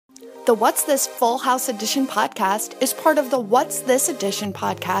The What's This Full House Edition podcast is part of the What's This Edition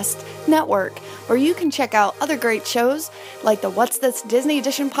podcast network, where you can check out other great shows like the What's This Disney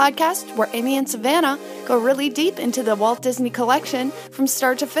Edition podcast, where Amy and Savannah go really deep into the Walt Disney collection from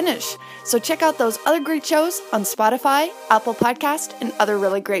start to finish. So check out those other great shows on Spotify, Apple Podcast, and other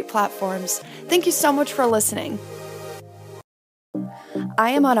really great platforms. Thank you so much for listening.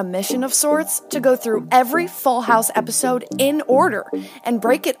 I am on a mission of sorts to go through every Full House episode in order and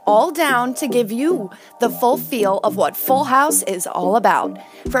break it all down to give you the full feel of what Full House is all about.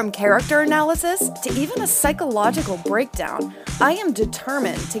 From character analysis to even a psychological breakdown, I am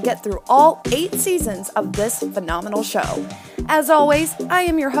determined to get through all 8 seasons of this phenomenal show. As always, I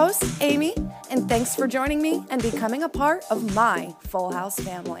am your host, Amy, and thanks for joining me and becoming a part of my Full House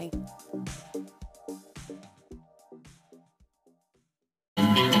family.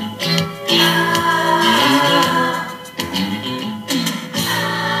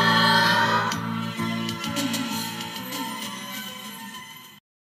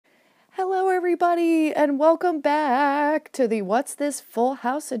 Hello everybody, and welcome back to the What's This Full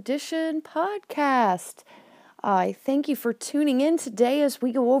House Edition podcast. I thank you for tuning in today as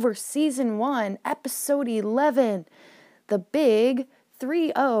we go over Season 1, Episode 11, The Big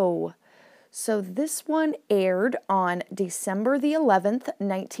 3-0. So this one aired on December the 11th,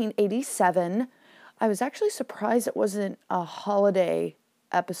 1987. I was actually surprised it wasn't a holiday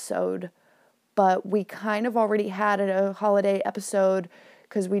episode, but we kind of already had a holiday episode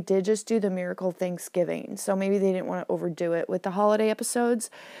because we did just do the Miracle Thanksgiving. So maybe they didn't want to overdo it with the holiday episodes,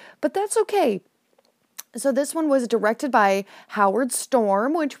 but that's okay. So this one was directed by Howard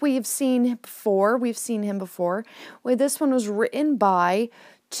Storm, which we've seen before. We've seen him before. Well, this one was written by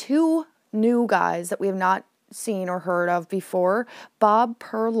 2 new guys that we have not seen or heard of before, Bob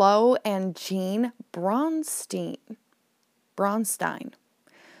Perlow and Gene Braunstein.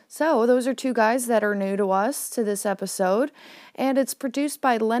 So those are 2 guys that are new to us to this episode, and it's produced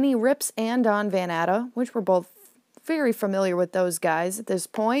by Lenny Rips and Don Van Atta, which we're both very familiar with those guys at this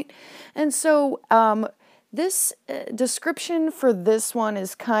point. And so this description for this one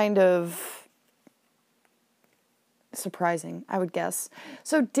is kind of surprising, I would guess.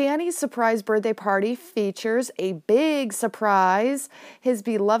 So Danny's surprise birthday party features a big surprise, his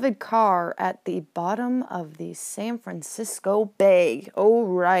beloved car at the bottom of the San Francisco Bay. Oh,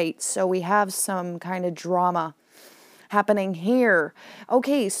 right. So we have some kind of drama happening here.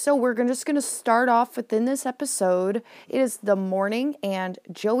 Okay, so we're just going to start off within this episode. It is the morning, and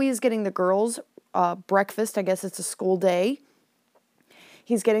Joey is getting the girls breakfast. I guess it's a school day.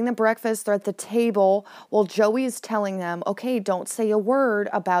 He's getting the breakfast. They're at the table. Well, Joey is telling them, okay, don't say a word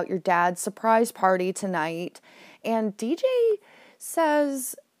about your dad's surprise party tonight. And DJ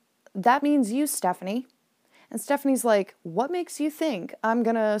says, that means you, Stephanie. And Stephanie's like, what makes you think I'm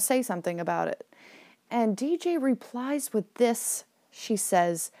going to say something about it? And DJ replies with this. She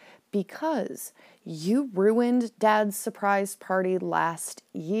says, because you ruined Dad's surprise party last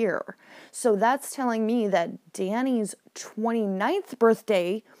year. So that's telling me that Danny's 29th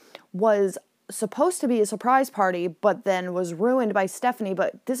birthday was supposed to be a surprise party, but then was ruined by Stephanie.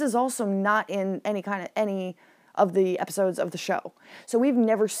 But this is also not in any of the episodes of the show. So we've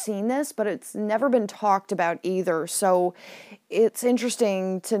never seen this, but it's never been talked about either. So it's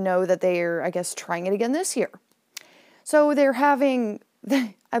interesting to know that they're, I guess, trying it again this year. So they're having...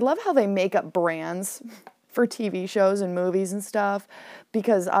 I love how they make up brands for TV shows and movies and stuff,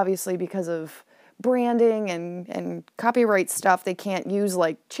 because obviously because of branding and copyright stuff, they can't use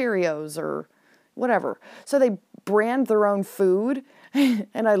like Cheerios or whatever. So they brand their own food,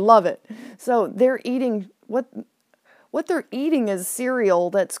 and I love it. So they're eating, what they're eating is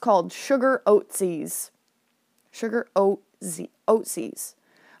cereal that's called Sugar Oatsies. Sugar Oatsies.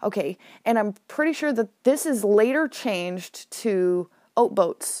 Okay, and I'm pretty sure that this is later changed to Oat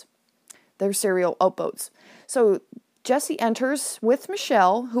Boats. They're cereal Oat Boats. So Jesse enters with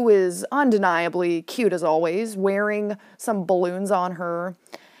Michelle, who is undeniably cute as always, wearing some balloons on her.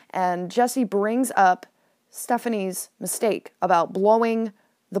 And Jesse brings up Stephanie's mistake about blowing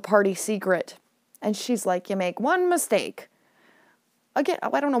the party secret. And she's like, you make one mistake. Again,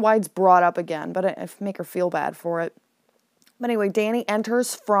 I don't know why it's brought up again, but I make her feel bad for it. But anyway, Danny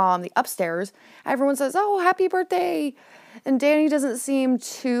enters from the upstairs. Everyone says, oh, happy birthday. And Danny doesn't seem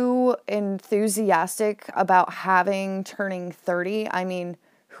too enthusiastic about turning 30. I mean,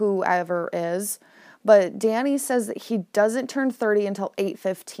 whoever is. But Danny says that he doesn't turn 30 until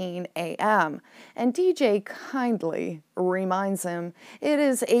 8:15 a.m. And DJ kindly reminds him it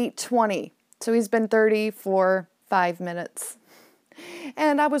is 8:20. So he's been 30 for 5 minutes.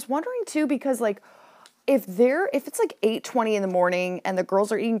 And I was wondering too, because like, if it's like 8:20 in the morning and the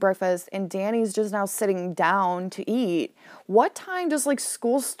girls are eating breakfast and Danny's just now sitting down to eat, what time does like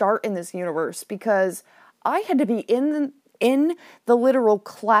school start in this universe? Because I had to be in the literal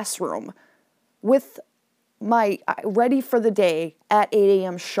classroom with my ready for the day at 8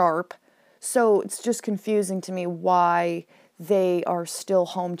 a.m. sharp. So it's just confusing to me why they are still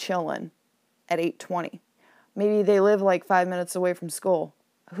home chilling at 8:20. Maybe they live like 5 minutes away from school.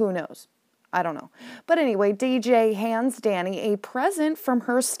 Who knows? I don't know. But anyway, DJ hands Danny a present from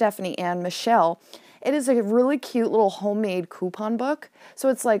her Stephanie and Michelle. It is a really cute little homemade coupon book. So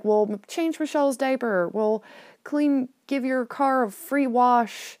it's like, we'll change Michelle's diaper. We'll give your car a free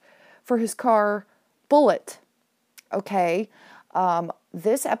wash for his car. Bullet. Okay.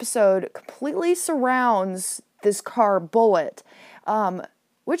 This episode completely surrounds this car, Bullet,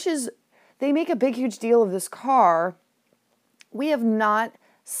 which is, they make a big, huge deal of this car. We have not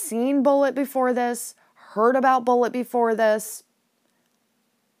seen Bullet before this, heard about Bullet before this.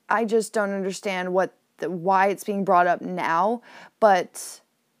 I just don't understand why it's being brought up now, but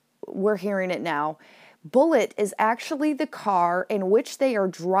we're hearing it now. Bullet is actually the car in which they are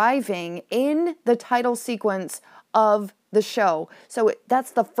driving in the title sequence of the show. So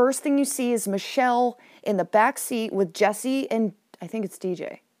that's the first thing you see is Michelle in the back seat with Jesse and I think it's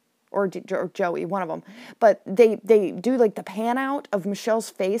DJ or Joey, one of them. But they do like the pan out of Michelle's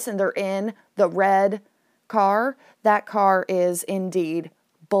face and they're in the red car. That car is indeed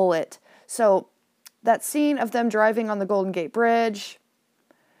Bullet. So that scene of them driving on the Golden Gate Bridge,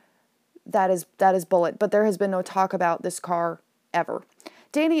 that is Bullet. But there has been no talk about this car ever.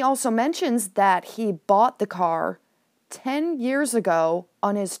 Danny also mentions that he bought the car 10 years ago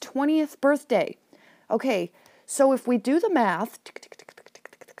on his 20th birthday. Okay, so if we do the math,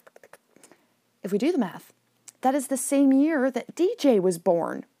 that is the same year that DJ was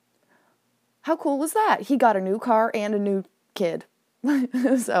born. How cool is that? He got a new car and a new kid.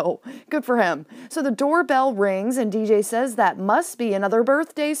 So, good for him. So the doorbell rings and DJ says that must be another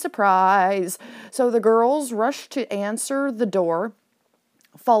birthday surprise. So the girls rush to answer the door,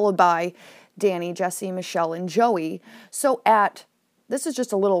 followed by Danny, Jesse, Michelle, and Joey. So this is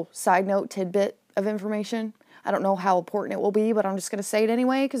just a little side note tidbit of information. I don't know how important it will be, but I'm just going to say it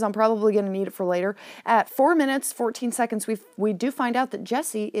anyway because I'm probably going to need it for later. At 4 minutes, 14 seconds, we do find out that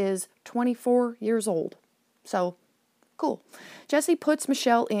Jesse is 24 years old. So, cool. Jesse puts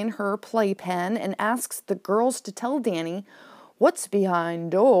Michelle in her playpen and asks the girls to tell Danny what's behind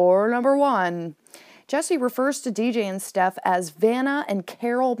door number 1. Jesse refers to DJ and Steph as Vanna and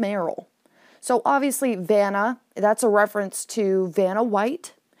Carol Merrill. So obviously Vanna, that's a reference to Vanna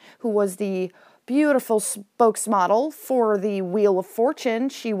White, who was the beautiful spokesmodel for the Wheel of Fortune.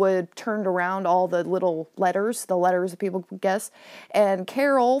 She would turn around all the little letters, the letters that people could guess. And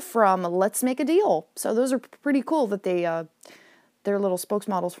Carol from Let's Make a Deal. So those are pretty cool that they're little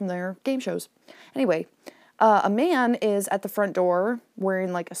spokesmodels from their game shows. Anyway, a man is at the front door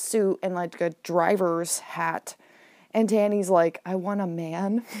wearing like a suit and like a driver's hat. And Danny's like, I want a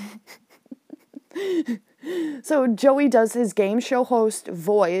man. So Joey does his game show host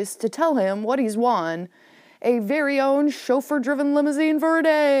voice to tell him what he's won. A very own chauffeur-driven limousine for a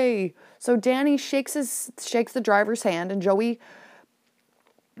day. So Danny shakes the driver's hand and Joey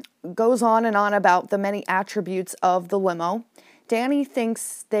goes on and on about the many attributes of the limo. Danny's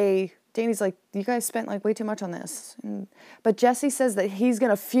like, you guys spent like way too much on this. But Jesse says that he's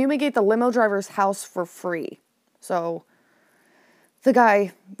going to fumigate the limo driver's house for free. So the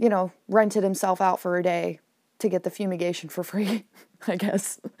guy, rented himself out for a day to get the fumigation for free, I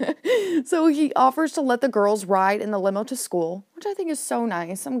guess. So he offers to let the girls ride in the limo to school, which I think is so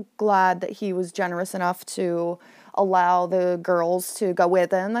nice. I'm glad that he was generous enough to allow the girls to go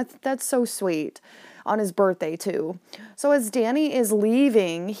with him. That's so sweet. On his birthday, too. So as Danny is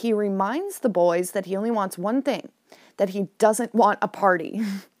leaving, he reminds the boys that he only wants one thing, that he doesn't want a party.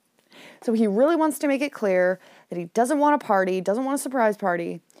 So he really wants to make it clear that he doesn't want a party, doesn't want a surprise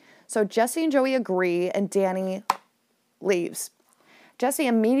party. So Jesse and Joey agree, and Danny leaves. Jesse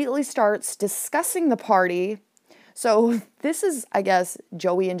immediately starts discussing the party. So this is, I guess,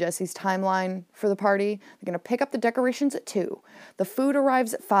 Joey and Jesse's timeline for the party. They're going to pick up the decorations at 2. The food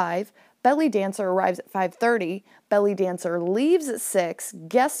arrives at 5. Belly dancer arrives at 5:30. Belly dancer leaves at 6.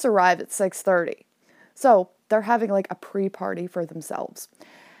 Guests arrive at 6:30. So they're having like a pre-party for themselves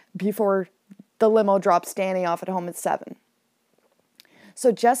before the limo drops Danny off at home at 7.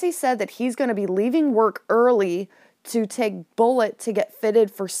 So Jesse said that he's going to be leaving work early to take Bullet to get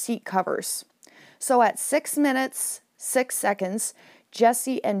fitted for seat covers. So at 6 minutes, 6 seconds,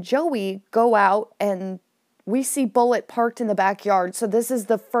 Jesse and Joey go out and we see Bullet parked in the backyard. So this is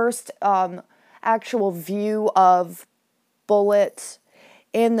the first actual view of Bullitt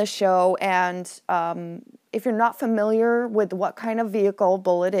in the show. And if you're not familiar with what kind of vehicle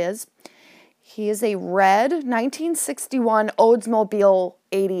Bullitt is, he is a red 1961 Oldsmobile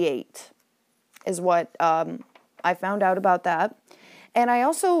 88 is what I found out about that. And I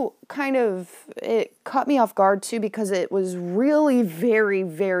also it caught me off guard too, because it was really very,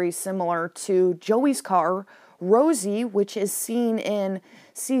 very similar to Joey's car, Rosie, which is seen in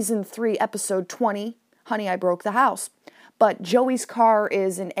season 3, episode 20, Honey, I Broke the House. But Joey's car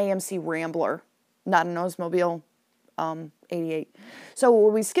is an AMC Rambler, not an Oldsmobile 88. So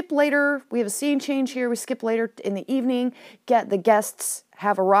we skip later. We have a scene change here. We skip later in the evening. The guests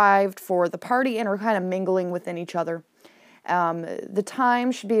have arrived for the party and are kind of mingling within each other. The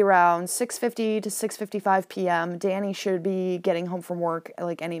time should be around 6:50 to 6:55 p.m. Danny should be getting home from work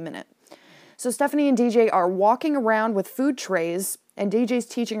like any minute. So Stephanie and DJ are walking around with food trays, and DJ's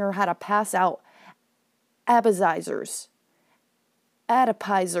teaching her how to pass out appetizers,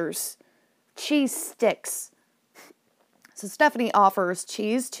 cheese sticks. So Stephanie offers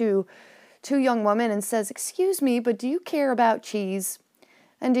cheese to two young women and says, "Excuse me, but do you care about cheese?"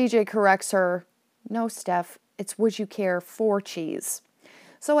 And DJ corrects her, "No, Steph, it's would you care for cheese?"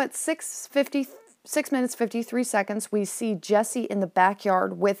 So at 6 minutes 53 seconds, we see Jesse in the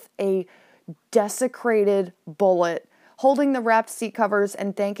backyard with a desecrated Bullitt, holding the wrapped seat covers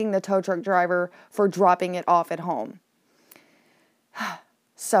and thanking the tow truck driver for dropping it off at home.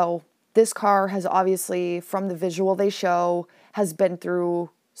 So this car has obviously, from the visual they show, has been through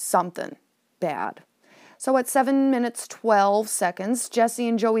something bad. So at 7 minutes 12 seconds, Jesse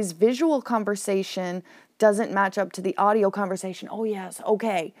and Joey's visual conversation doesn't match up to the audio conversation. Oh yes,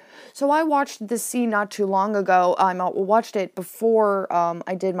 okay. So I watched this scene not too long ago. I watched it before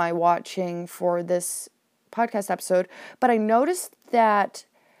I did my watching for this podcast episode, but I noticed that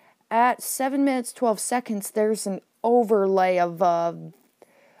at 7 minutes 12 seconds, there's an overlay of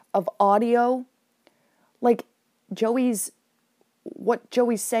audio, like what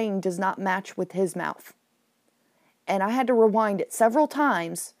Joey's saying does not match with his mouth. And I had to rewind it several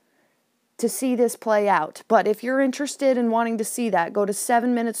times to see this play out. But if you're interested in wanting to see that, go to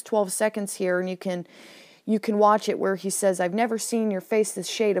 7 minutes 12 seconds here, and you can watch it where he says, "I've never seen your face this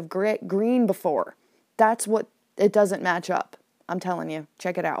shade of green before." That's what it doesn't match up. I'm telling you,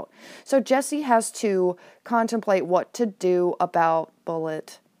 check it out. So Jesse has to contemplate what to do about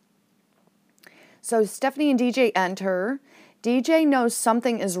Bullitt. So Stephanie and DJ enter. DJ knows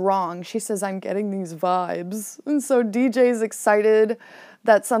something is wrong. She says, "I'm getting these vibes." And so DJ's excited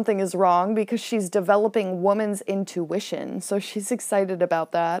that something is wrong because she's developing woman's intuition. So she's excited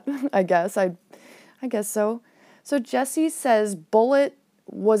about that, I guess. I guess so. So Jesse says Bullitt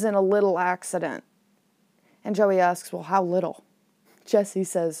was in a little accident. And Joey asks, "Well, how little?" Jesse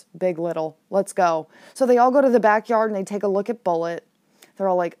says, "Big little. Let's go." So they all go to the backyard and they take a look at Bullitt. They're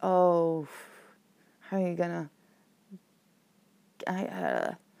all like, "Oh, how are you gonna..."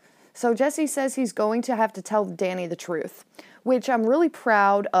 So Jesse says he's going to have to tell Danny the truth, which I'm really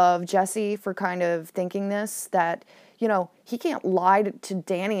proud of Jesse for kind of thinking this, that, he can't lie to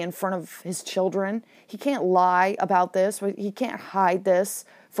Danny in front of his children. He can't lie about this. He can't hide this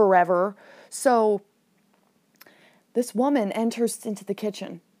forever. So this woman enters into the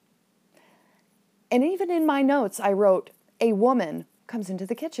kitchen. And even in my notes, I wrote, "A woman comes into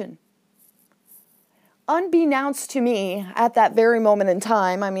the kitchen." Unbeknownst to me at that very moment in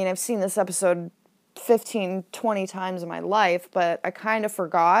time, I mean, I've seen this episode 15, 20 times in my life, but I kind of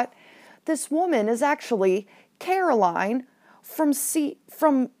forgot. This woman is actually Caroline from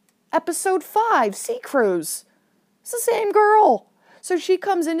episode 5, Sea Cruise. It's the same girl. So she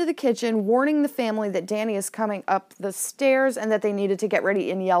comes into the kitchen warning the family that Danny is coming up the stairs and that they needed to get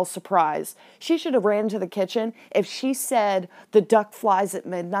ready and yell surprise. She should have ran to the kitchen. If she said the duck flies at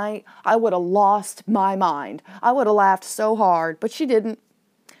midnight, I would have lost my mind. I would have laughed so hard, but she didn't.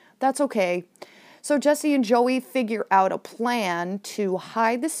 That's okay. So Jesse and Joey figure out a plan to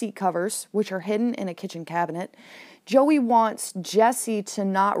hide the seat covers, which are hidden in a kitchen cabinet. Joey wants Jesse to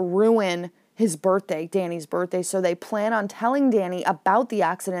not ruin his birthday, Danny's birthday, so they plan on telling Danny about the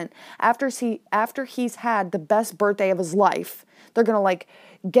accident after he's had the best birthday of his life. They're gonna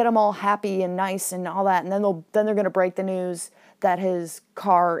get him all happy and nice and all that, and then they're gonna break the news that his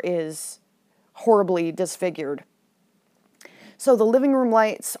car is horribly disfigured. So the living room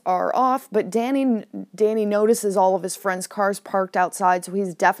lights are off, but Danny notices all of his friends' cars parked outside, so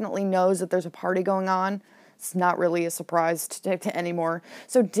he definitely knows that there's a party going on. It's not really a surprise to anymore.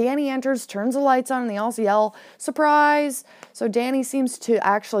 So Danny enters, turns the lights on, and they all yell, "Surprise!" So Danny seems to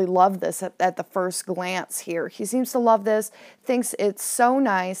actually love this at the first glance here. He seems to love this, thinks it's so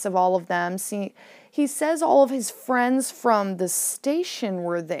nice of all of them. See, he says all of his friends from the station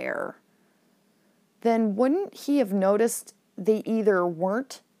were there. Then wouldn't he have noticed they either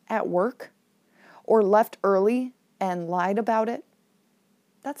weren't at work or left early and lied about it?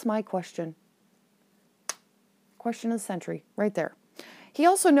 That's my question. Question of the century, right there. He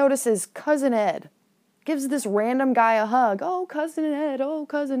also notices Cousin Ed. Gives this random guy a hug. "Oh, Cousin Ed. Oh,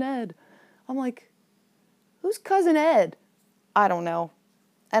 Cousin Ed." I'm like, who's Cousin Ed? I don't know.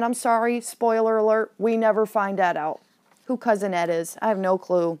 And I'm sorry, spoiler alert, we never find that out. Who Cousin Ed is. I have no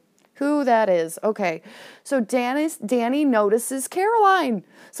clue who that is. Okay, so Danny notices Caroline.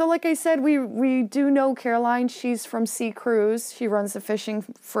 So like I said, we do know Caroline. She's from Sea Cruise. She runs the fishing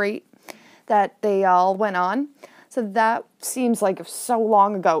freight that they all went on. So that seems like so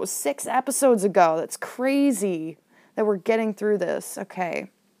long ago. It was 6 episodes ago. That's crazy that we're getting through this. Okay.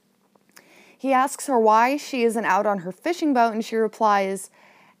 He asks her why she isn't out on her fishing boat, and she replies,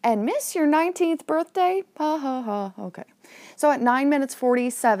 "And miss your 19th birthday?" Ha ha ha. Okay. So at 9 minutes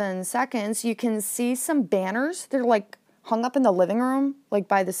 47 seconds, you can see some banners. They're like hung up in the living room, like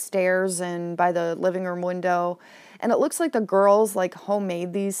by the stairs and by the living room window. And it looks like the girls like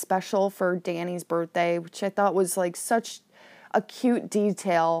homemade these special for Danny's birthday, which I thought was like such a cute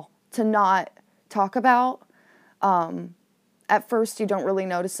detail to not talk about. At first you don't really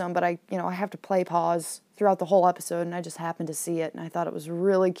notice them, but I have to play pause throughout the whole episode, and I just happened to see it, and I thought it was a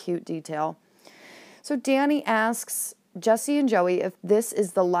really cute detail. So Danny asks Jesse and Joey if this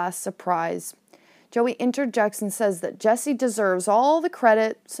is the last surprise. Joey interjects and says that Jesse deserves all the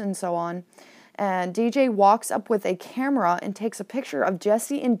credits and so on. And DJ walks up with a camera and takes a picture of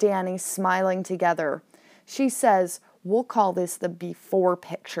Jesse and Danny smiling together. She says, "We'll call this the before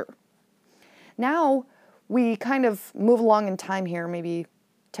picture." Now we kind of move along in time here, maybe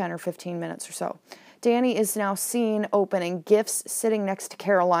 10 or 15 minutes or so. Danny is now seen opening gifts sitting next to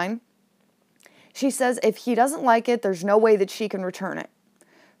Caroline. She says if he doesn't like it, there's no way that she can return it.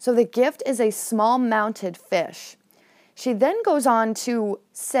 So the gift is a small mounted fish. She then goes on to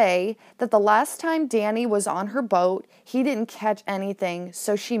say that the last time Danny was on her boat, he didn't catch anything,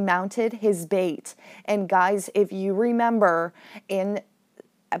 so she mounted his bait. And guys, if you remember, in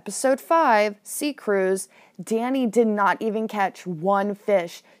episode 5, Sea Cruise, Danny did not even catch one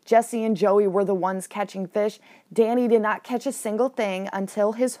fish. Jesse and Joey were the ones catching fish. Danny did not catch a single thing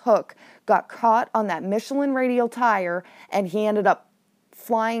until his hook got caught on that Michelin radial tire, and he ended up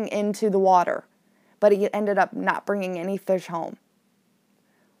flying into the water. But he ended up not bringing any fish home,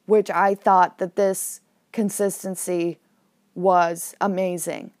 which I thought that this consistency was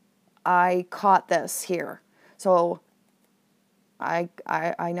amazing. I caught this here. So I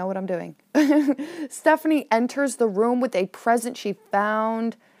know what I'm doing. Stephanie enters the room with a present she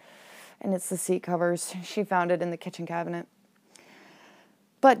found, and it's the seat covers. She found it in the kitchen cabinet.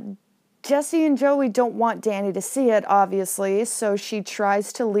 But Jesse and Joey don't want Danny to see it, obviously, so she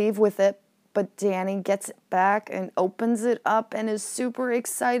tries to leave with it, but Danny gets it back and opens it up and is super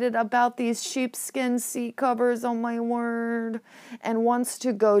excited about these sheepskin seat covers, oh my word, and wants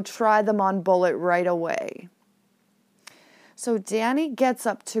to go try them on Bullet right away. So Danny gets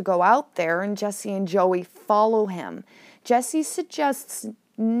up to go out there, and Jesse and Joey follow him. Jesse suggests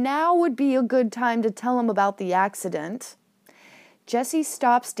now would be a good time to tell him about the accident. Jesse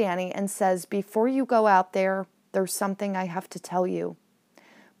stops Danny and says, "Before you go out there, there's something I have to tell you.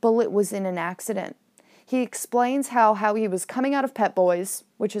 Bullet was in an accident." He explains how he was coming out of Pet Boys,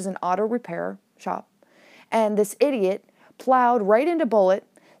 which is an auto repair shop, and this idiot plowed right into Bullet,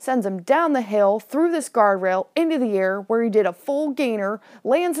 sends him down the hill, through this guardrail, into the air, where he did a full gainer,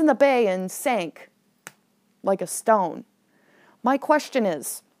 lands in the bay, and sank like a stone. My question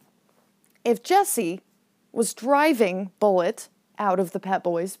is, if Jesse was driving Bullet out of the Pet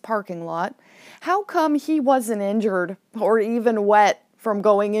Boys parking lot, how come he wasn't injured or even wet from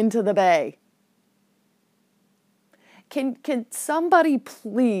going into the bay? Can somebody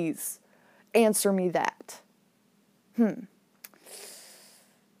please answer me that?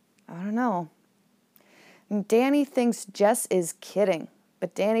 I don't know. And Danny thinks Jess is kidding,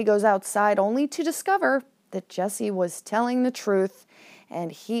 but Danny goes outside only to discover that Jesse was telling the truth,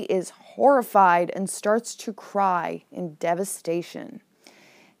 and he is horrified and starts to cry in devastation.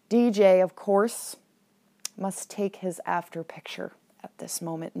 DJ, of course, must take his after picture at this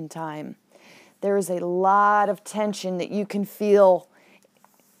moment in time. There is a lot of tension that you can feel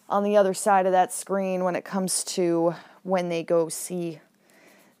on the other side of that screen when it comes to when they go see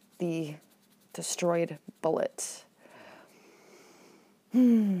the destroyed bullet.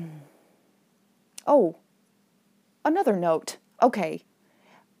 Oh, another note. Okay.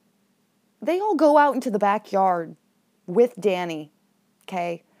 They all go out into the backyard with Danny.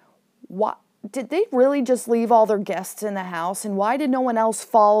 Okay. What? Did they really just leave all their guests in the house? And why did no one else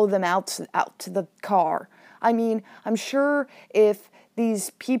follow them out to the car? I mean, I'm sure if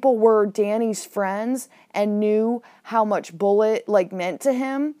these people were Danny's friends and knew how much Bullet meant to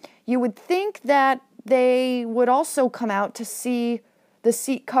him, you would think that they would also come out to see the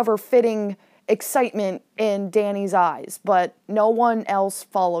seat cover fitting excitement in Danny's eyes. But no one else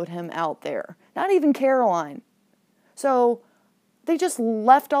followed him out there. Not even Caroline. So they just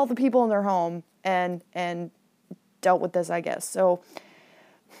left all the people in their home and dealt with this, I guess. So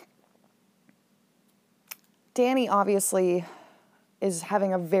Danny obviously is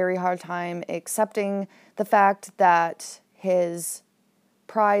having a very hard time accepting the fact that his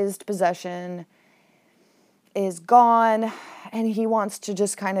prized possession is gone, and he wants to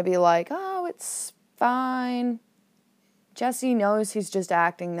just kind of be like, oh, it's fine. Jesse knows he's just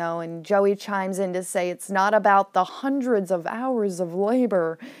acting, though, and Joey chimes in to say it's not about the hundreds of hours of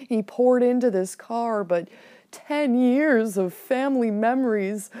labor he poured into this car, but 10 years of family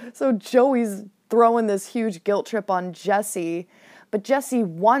memories. So Joey's throwing this huge guilt trip on Jesse, but Jesse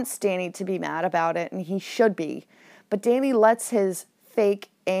wants Danny to be mad about it, and he should be. But Danny lets his fake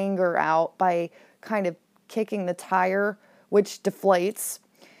anger out by kind of kicking the tire, which deflates.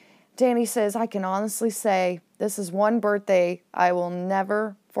 Danny says, I can honestly say this is one birthday I will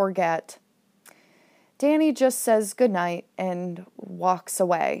never forget. Danny just says goodnight and walks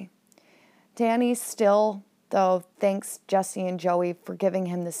away. Danny still, though, thanks Jesse and Joey for giving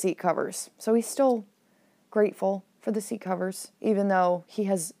him the seat covers. So he's still grateful for the seat covers, even though he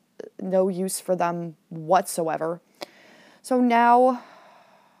has no use for them whatsoever. So now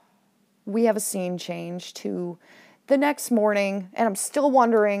we have a scene change to the next morning, and I'm still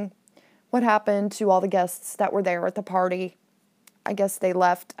wondering what happened to all the guests that were there at the party. I guess they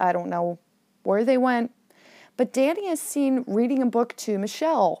left. I don't know where they went. But Danny is seen reading a book to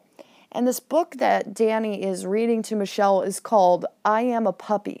Michelle. And this book that Danny is reading to Michelle is called I Am a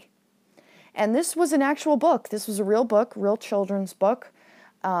Puppy. And this was an actual book. This was a real book, real children's book.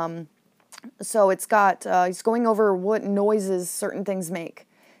 So it's got, he's going over what noises certain things make.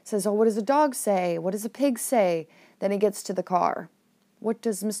 He says, oh, what does a dog say? What does a pig say? Then he gets to the car. What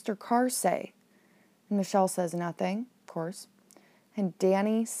does Mr. Carr say? And Michelle says nothing, of course. And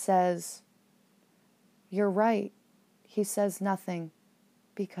Danny says, you're right. He says nothing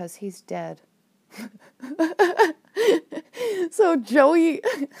because he's dead. So Joey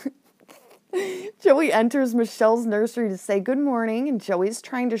enters Michelle's nursery to say good morning, and Joey's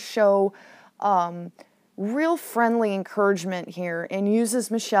trying to show real friendly encouragement here and uses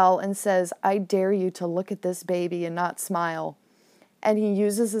Michelle and says, I dare you to look at this baby and not smile. And he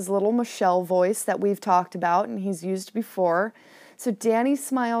uses his little Michelle voice that we've talked about and he's used before. So Danny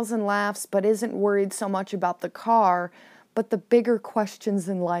smiles and laughs, but isn't worried so much about the car, but the bigger questions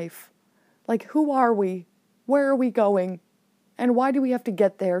in life. Like, who are we? Where are we going? And why do we have to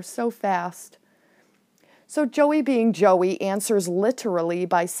get there so fast? So Joey, being Joey, answers literally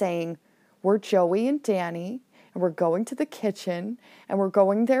by saying, we're Joey and Danny, and we're going to the kitchen, and we're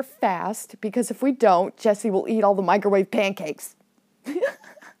going there fast, because if we don't, Jesse will eat all the microwave pancakes.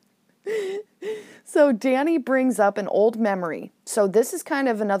 So Danny brings up an old memory. So this is kind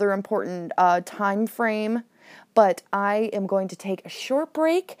of another important time frame, but I am going to take a short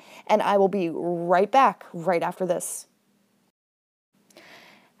break, and I will be right back right after this.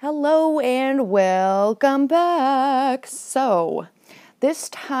 Hello and welcome back. So this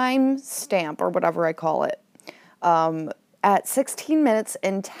time stamp, or whatever I call it, at 16 minutes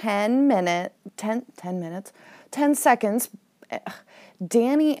and 10 seconds,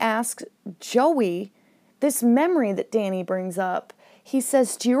 Danny asks Joey this memory that Danny brings up. He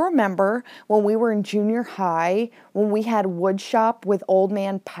says, do you remember when we were in junior high, when we had wood shop with old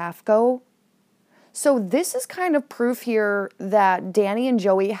man Pafko? So this is kind of proof here that Danny and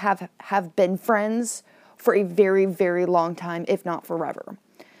Joey have been friends for a very, very long time, if not forever.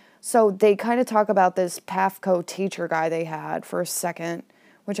 So they kind of talk about this Pafko teacher guy they had for a second,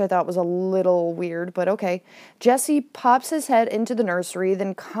 which I thought was a little weird, but okay. Jesse pops his head into the nursery,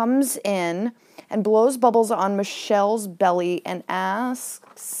 then comes in and blows bubbles on Michelle's belly and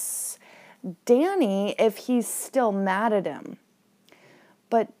asks Danny if he's still mad at him.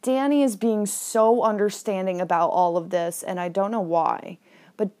 But Danny is being so understanding about all of this, and I don't know why.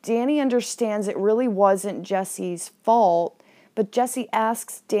 But Danny understands it really wasn't Jesse's fault, but Jesse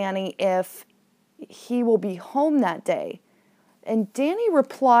asks Danny if he will be home that day. And Danny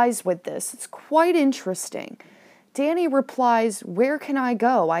replies with this. It's quite interesting. Danny replies, "Where can I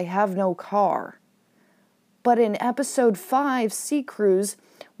go? I have no car." But in episode 5, Sea Cruise,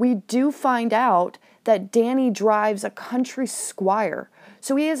 we do find out that Danny drives a country squire.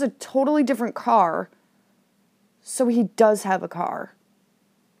 So he has a totally different car. So he does have a car.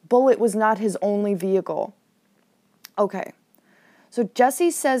 Bullet was not his only vehicle. Okay. So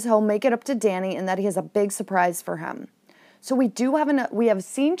Jesse says he'll make it up to Danny and that he has a big surprise for him. So we have a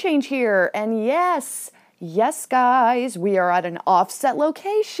scene change here, and yes, guys, we are at an offset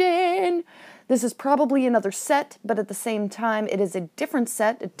location. This is probably another set, but at the same time, it is a different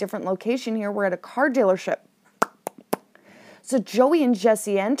set, a different location here. We're at a car dealership. So Joey and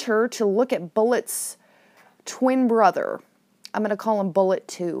Jesse enter to look at Bullet's twin brother. I'm going to call him Bullet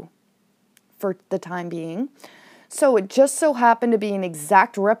 2 for the time being. So it just so happened to be an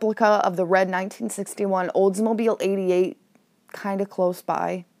exact replica of the red 1961 Oldsmobile 88, kind of close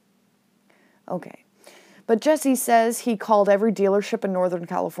by. Okay. But Jesse says he called every dealership in Northern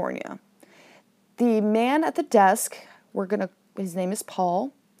California. The man at the desk, his name is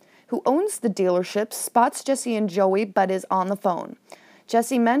Paul, who owns the dealership, spots Jesse and Joey but is on the phone.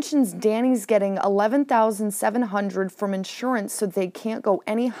 Jesse mentions Danny's getting $11,700 from insurance, so they can't go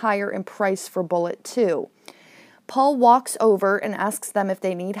any higher in price for Bullet 2. Paul walks over and asks them if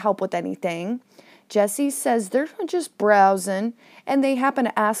they need help with anything. Jesse says they're just browsing, and they happen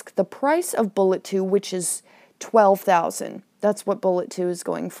to ask the price of Bullet 2, which is $12,000. That's what Bullet 2 is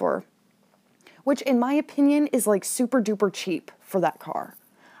going for, which in my opinion is like super duper cheap for that car.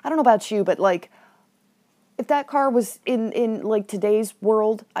 I don't know about you, but like if that car was in like today's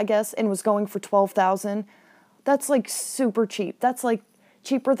world, I guess, and was going for $12,000, that's like super cheap. That's like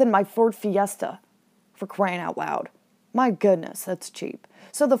cheaper than my Ford Fiesta, for crying out loud. My goodness, that's cheap.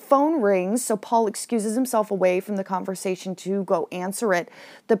 So the phone rings, so Paul excuses himself away from the conversation to go answer it.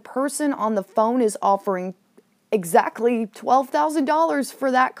 The person on the phone is offering exactly $12,000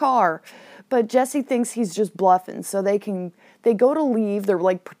 for that car. But Jesse thinks he's just bluffing, so they go to leave, they're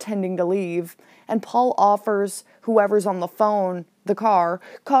like pretending to leave, and Paul offers whoever's on the phone the car,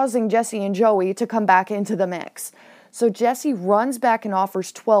 causing Jesse and Joey to come back into the mix. So Jesse runs back and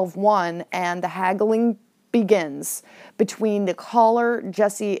offers $12,100, and the haggling begins between the caller,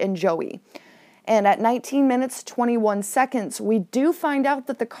 Jesse, and Joey. And at 19 minutes, 21 seconds, we do find out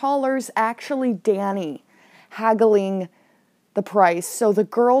that the caller's actually Danny, haggling the price. So the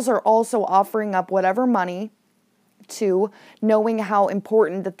girls are also offering up whatever money to, knowing how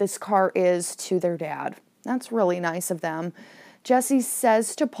important that this car is to their dad. That's really nice of them. Jesse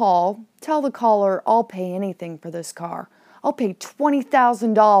says to Paul, "Tell the caller I'll pay anything for this car. I'll pay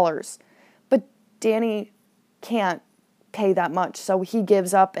 $20,000. But Danny can't pay that much, so he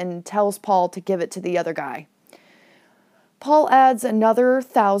gives up and tells Paul to give it to the other guy. Paul adds another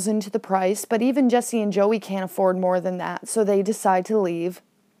 $1,000 to the price, but even Jesse and Joey can't afford more than that, so they decide to leave.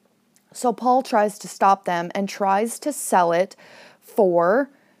 So Paul tries to stop them and tries to sell it for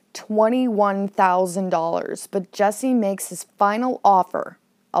 $21,000, but Jesse makes his final offer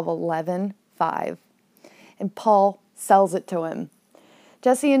of $11,500, and Paul sells it to him.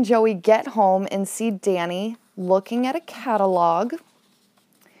 Jesse and Joey get home and see Danny looking at a catalog,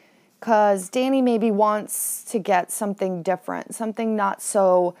 because Danny maybe wants to get something different, something not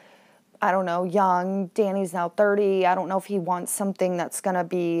so, I don't know, young. Danny's now 30. I don't know if he wants something that's going to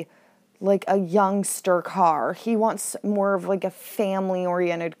be like a youngster car. He wants more of like a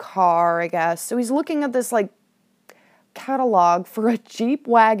family-oriented car, I guess. So he's looking at this like catalog for a Jeep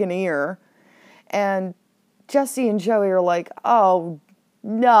Wagoneer, and Jesse and Joey are like, "Oh,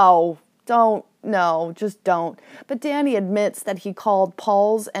 no, just don't." But Danny admits that he called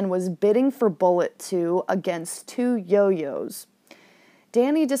Paul's and was bidding for Bullet 2 against 2 yo-yos.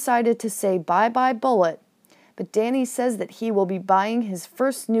 Danny decided to say bye-bye Bullet, but Danny says that he will be buying his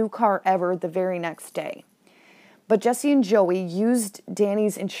first new car ever the very next day. But Jesse and Joey used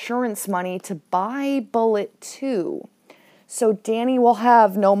Danny's insurance money to buy Bullet 2, so Danny will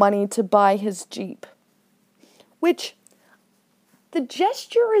have no money to buy his Jeep. Which, the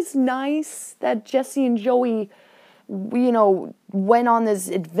gesture is nice that Jesse and Joey, went on this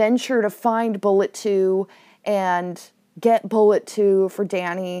adventure to find Bullet 2 and get Bullet 2 for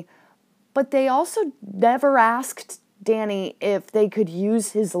Danny. But they also never asked Danny if they could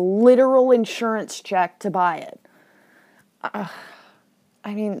use his literal insurance check to buy it. I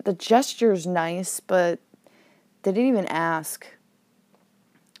mean, the gesture's nice, but they didn't even ask.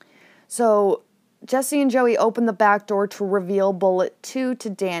 So Jesse and Joey open the back door to reveal Bullet 2 to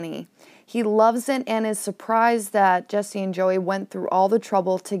Danny. He loves it and is surprised that Jesse and Joey went through all the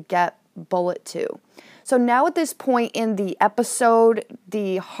trouble to get Bullet 2. So now at this point in the episode,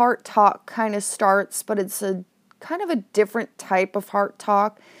 the heart talk kind of starts, but it's a kind of a different type of heart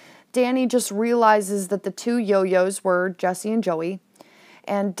talk. Danny just realizes that the two yo-yos were Jesse and Joey.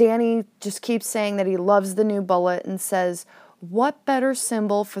 And Danny just keeps saying that he loves the new bullet and says, "What better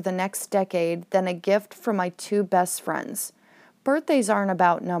symbol for the next decade than a gift from my two best friends? Birthdays aren't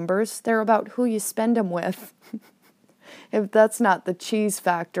about numbers. They're about who you spend them with." If that's not the cheese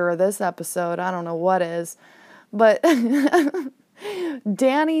factor of this episode, I don't know what is. But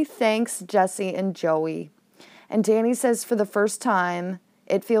Danny thanks Jesse and Joey. And Danny says for the first time,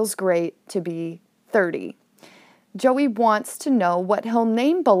 it feels great to be 30. Joey wants to know what he'll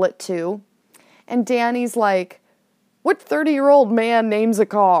name Bullet to. And Danny's like, what 30-year-old man names a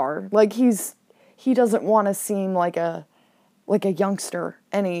car? Like he doesn't want to seem like a youngster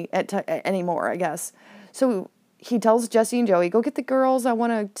anymore, I guess. So he tells Jesse and Joey, go get the girls. I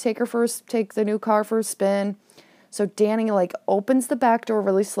want to take the new car for a spin. So Danny opens the back door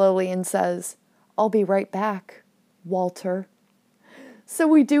really slowly and says, "I'll be right back, Walter." So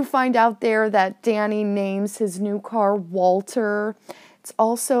we do find out there that Danny names his new car Walter. It's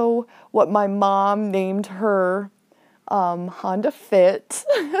also what my mom named her Honda Fit.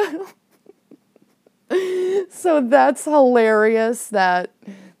 So that's hilarious that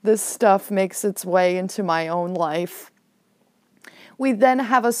this stuff makes its way into my own life. We then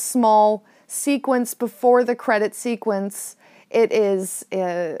have a small sequence before the credit sequence. It is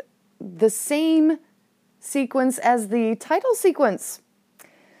the same sequence as the title sequence.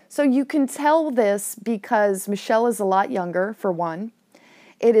 So you can tell this because Michelle is a lot younger, for one.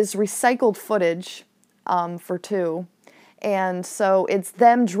 It is recycled footage, for two. And so it's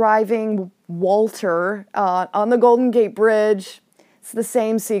them driving Walter on the Golden Gate Bridge. It's the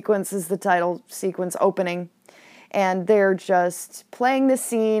same sequence as the title sequence opening. And they're just playing the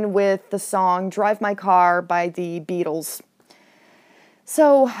scene with the song Drive My Car by the Beatles.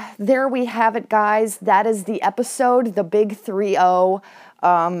 So there we have it, guys. That is the episode, the Big 3-0.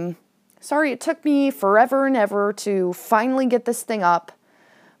 Sorry it took me forever and ever to finally get this thing up,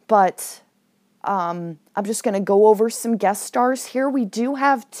 but I'm just going to go over some guest stars here. We do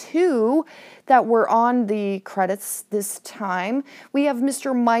have two that were on the credits this time. We have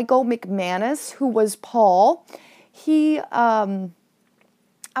Mr. Michael McManus, who was Paul. I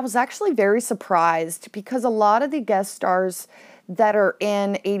was actually very surprised because a lot of the guest stars that are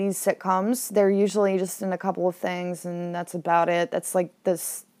in 80s sitcoms, they're usually just in a couple of things and that's about it. That's like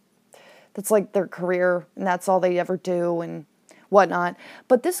their career and that's all they ever do and whatnot.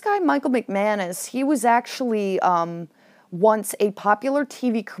 But this guy, Michael McManus, he was actually once a popular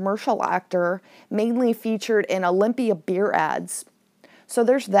TV commercial actor, mainly featured in Olympia beer ads. So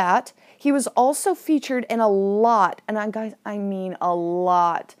there's that. He was also featured in a lot, and I mean a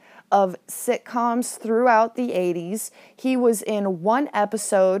lot, of sitcoms throughout the 80s. He was in one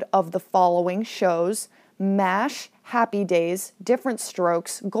episode of the following shows: MASH, Happy Days, Different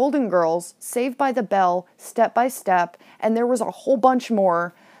Strokes, Golden Girls, Saved by the Bell, Step by Step, and there was a whole bunch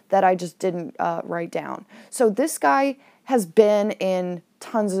more that I just didn't write down. So this guy has been in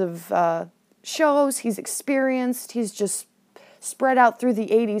tons of shows. He's experienced. He's just spread out through the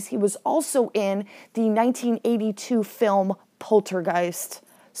 80s. He was also in the 1982 film Poltergeist.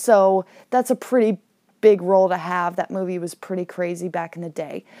 So that's a pretty big role to have. That movie was pretty crazy back in the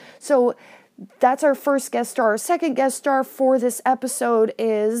day. So that's our first guest star. Our second guest star for this episode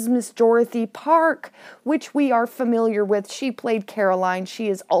is Miss Dorothy Park, which we are familiar with. She played Caroline. She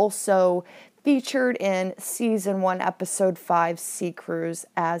is also featured in Season 1, Episode 5, Sea Cruise,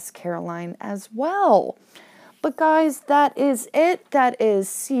 as Caroline as well. But guys, that is it. That is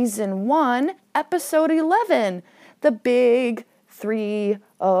Season 1, Episode 11, the Big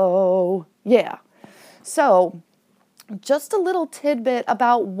 3-0. Yeah. So just a little tidbit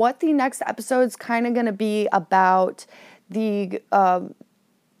about what the next episode's kind of going to be about. The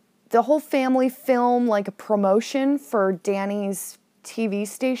whole family film, like a promotion for Danny's TV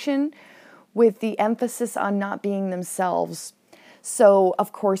station, with the emphasis on not being themselves. So,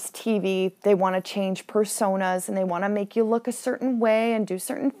 of course, TV, they want to change personas and they want to make you look a certain way and do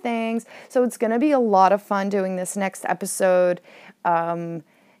certain things. So it's going to be a lot of fun doing this next episode. And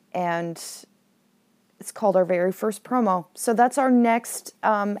it's called Our Very First Promo. So that's our next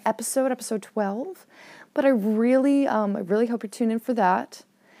episode 12. But I really hope you're tuned in for that.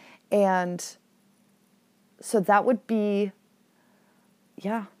 And so that would be,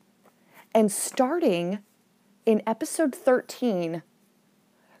 yeah. And starting in episode 13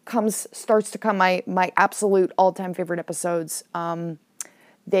 starts to come my absolute all-time favorite episodes.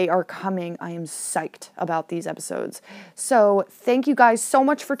 they are coming. I am psyched about these episodes. So thank you guys so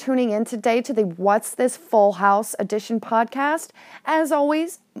much for tuning in today to the What's This Full House Edition podcast. As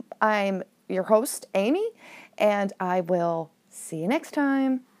always, I'm your host, Amy, and I will see you next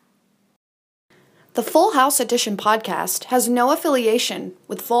time. The Full House Edition podcast has no affiliation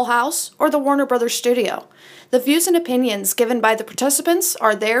with Full House or the Warner Brothers studio. The views and opinions given by the participants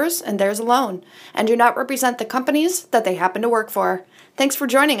are theirs and theirs alone, and do not represent the companies that they happen to work for. Thanks for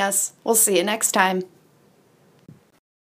joining us. We'll see you next time.